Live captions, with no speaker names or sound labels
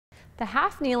The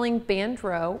half kneeling band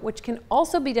row, which can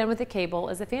also be done with a cable,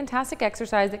 is a fantastic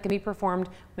exercise that can be performed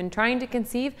when trying to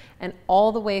conceive and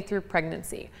all the way through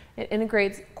pregnancy. It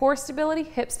integrates core stability,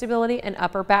 hip stability, and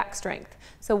upper back strength.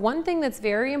 So one thing that's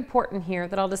very important here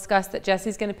that I'll discuss that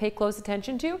Jesse's going to pay close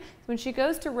attention to is when she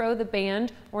goes to row the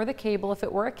band or the cable, if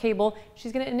it were a cable,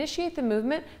 she's going to initiate the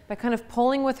movement by kind of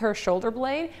pulling with her shoulder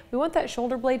blade. We want that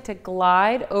shoulder blade to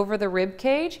glide over the rib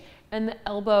cage and the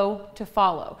elbow to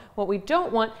follow. What we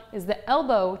don't want is the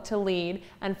elbow to lead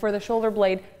and for the shoulder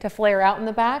blade to flare out in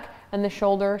the back and the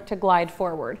shoulder to glide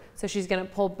forward. So she's gonna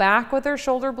pull back with her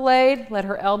shoulder blade, let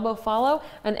her elbow follow,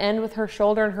 and end with her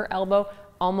shoulder and her elbow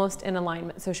almost in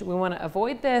alignment. So we wanna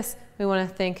avoid this, we wanna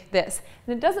think this.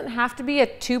 And it doesn't have to be a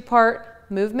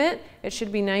two-part movement. It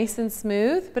should be nice and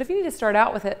smooth, but if you need to start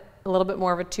out with it a little bit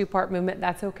more of a two-part movement,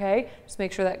 that's okay. Just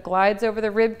make sure that glides over the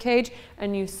rib cage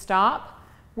and you stop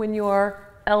when your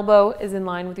elbow is in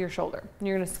line with your shoulder. And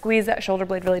you're gonna squeeze that shoulder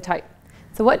blade really tight.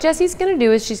 So what Jesse's gonna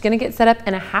do is she's gonna get set up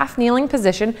in a half kneeling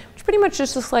position, which pretty much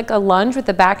just looks like a lunge with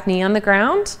the back knee on the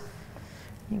ground.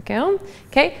 There you go.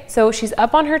 Okay, so she's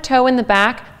up on her toe in the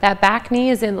back. That back knee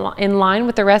is in line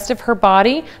with the rest of her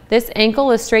body. This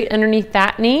ankle is straight underneath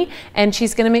that knee, and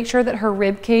she's gonna make sure that her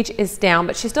rib cage is down,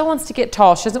 but she still wants to get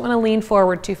tall. She doesn't wanna lean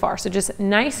forward too far. So just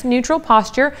nice neutral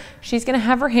posture. She's gonna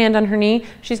have her hand on her knee.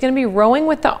 She's gonna be rowing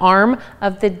with the arm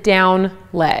of the down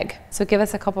leg. So give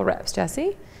us a couple reps,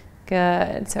 Jessie.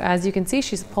 Good. So as you can see,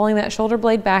 she's pulling that shoulder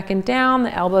blade back and down.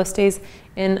 The elbow stays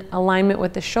in alignment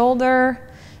with the shoulder.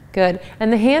 Good.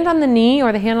 And the hand on the knee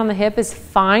or the hand on the hip is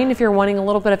fine if you're wanting a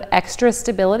little bit of extra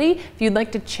stability. If you'd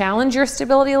like to challenge your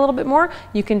stability a little bit more,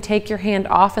 you can take your hand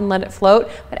off and let it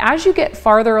float. But as you get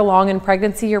farther along in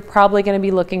pregnancy, you're probably going to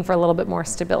be looking for a little bit more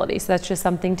stability. So that's just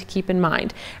something to keep in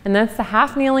mind. And that's the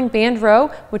half kneeling band row,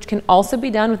 which can also be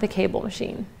done with a cable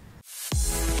machine.